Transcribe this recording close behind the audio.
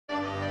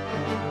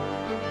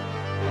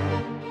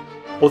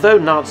Although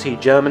Nazi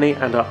Germany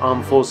and her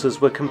armed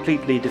forces were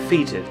completely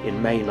defeated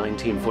in May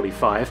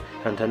 1945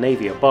 and her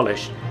navy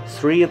abolished,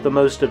 3 of the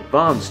most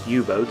advanced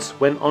U-boats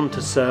went on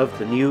to serve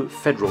the new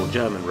Federal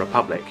German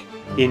Republic.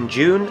 In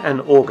June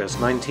and August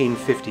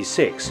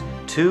 1956,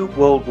 2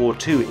 World War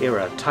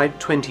II-era Type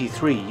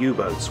 23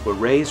 U-boats were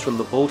raised from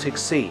the Baltic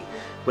Sea,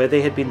 where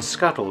they had been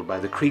scuttled by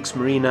the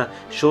Kriegsmarine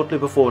shortly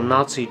before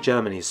Nazi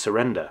Germany's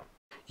surrender.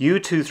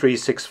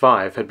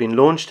 U-2365 had been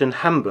launched in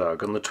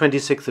Hamburg on the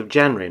 26th of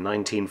January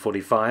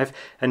 1945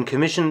 and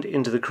commissioned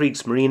into the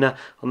Kriegsmarine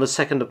on the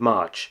 2nd of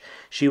March.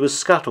 She was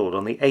scuttled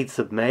on the 8th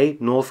of May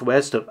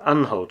northwest of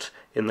Anhalt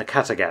in the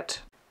Kattegat.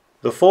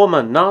 The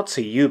former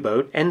Nazi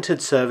U-boat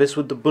entered service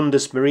with the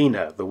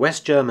Bundesmarine, the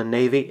West German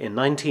Navy, in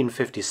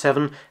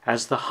 1957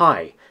 as the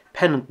High,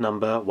 pennant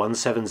number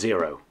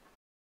 170.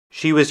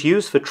 She was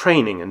used for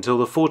training until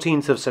the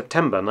 14th of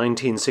September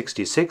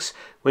 1966,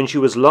 when she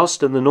was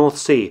lost in the North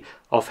Sea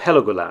off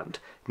Helgoland,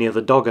 near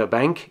the Dogger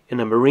Bank, in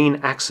a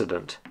marine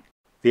accident.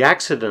 The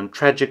accident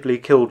tragically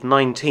killed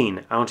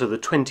 19 out of the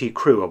 20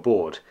 crew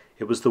aboard.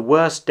 It was the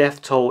worst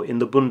death toll in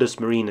the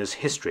Bundesmarine's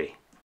history.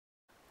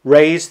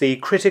 Raised, the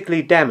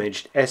critically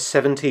damaged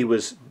S-70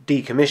 was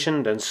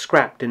decommissioned and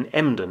scrapped in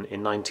Emden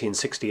in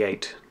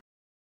 1968.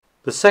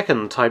 The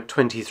second Type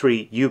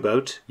 23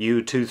 U-boat,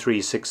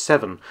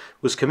 U-2367,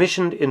 was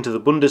commissioned into the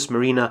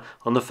Bundesmarine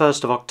on the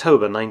 1st of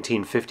October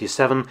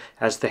 1957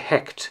 as the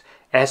Hecht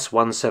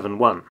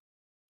S-171.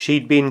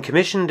 She'd been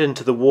commissioned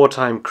into the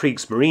wartime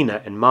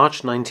Kriegsmarine in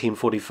March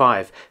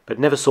 1945, but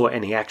never saw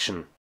any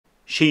action.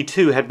 She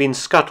too had been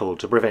scuttled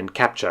to prevent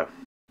capture.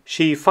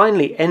 She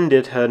finally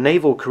ended her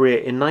naval career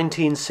in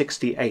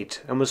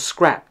 1968 and was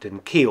scrapped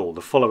in Kiel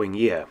the following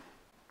year.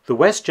 The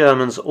West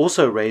Germans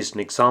also raised an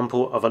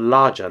example of a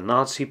larger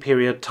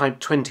Nazi-period Type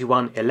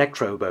 21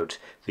 electro-boat,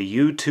 the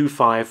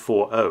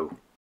U-2540.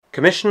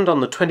 Commissioned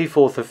on the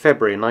 24th of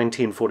February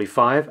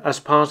 1945 as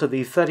part of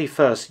the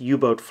 31st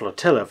U-boat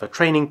flotilla for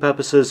training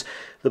purposes,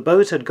 the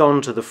boat had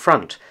gone to the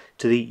front,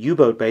 to the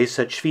U-boat base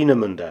at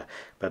Swinemünde,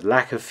 but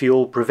lack of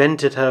fuel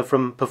prevented her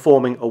from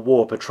performing a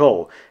war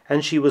patrol,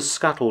 and she was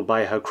scuttled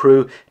by her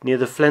crew near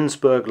the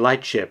Flensburg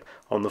lightship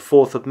on the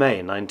 4th of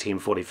May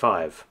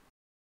 1945.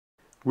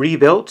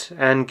 Rebuilt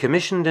and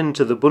commissioned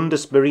into the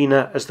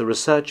Bundesmarine as the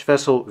research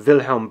vessel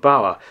Wilhelm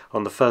Bauer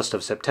on the 1st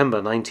of September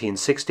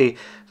 1960,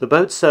 the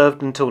boat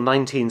served until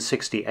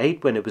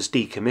 1968 when it was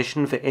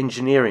decommissioned for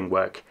engineering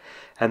work,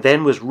 and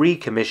then was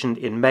recommissioned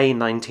in May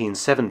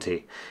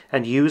 1970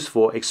 and used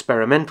for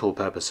experimental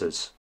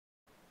purposes.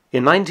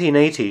 In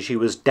 1980 she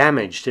was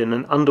damaged in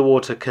an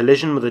underwater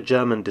collision with a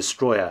German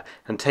destroyer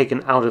and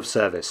taken out of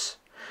service.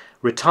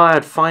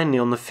 Retired finally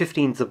on the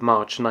 15th of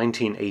March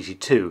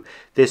 1982,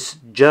 this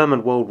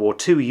German World War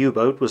II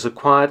U-boat was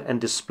acquired and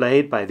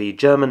displayed by the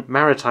German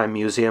Maritime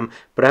Museum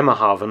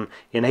Bremerhaven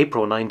in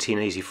April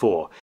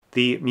 1984.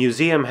 The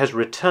museum has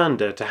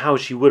returned her to how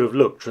she would have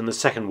looked during the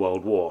Second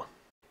World War.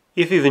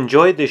 If you've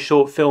enjoyed this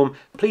short film,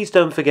 please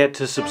don't forget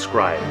to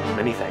subscribe.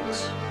 Many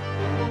thanks.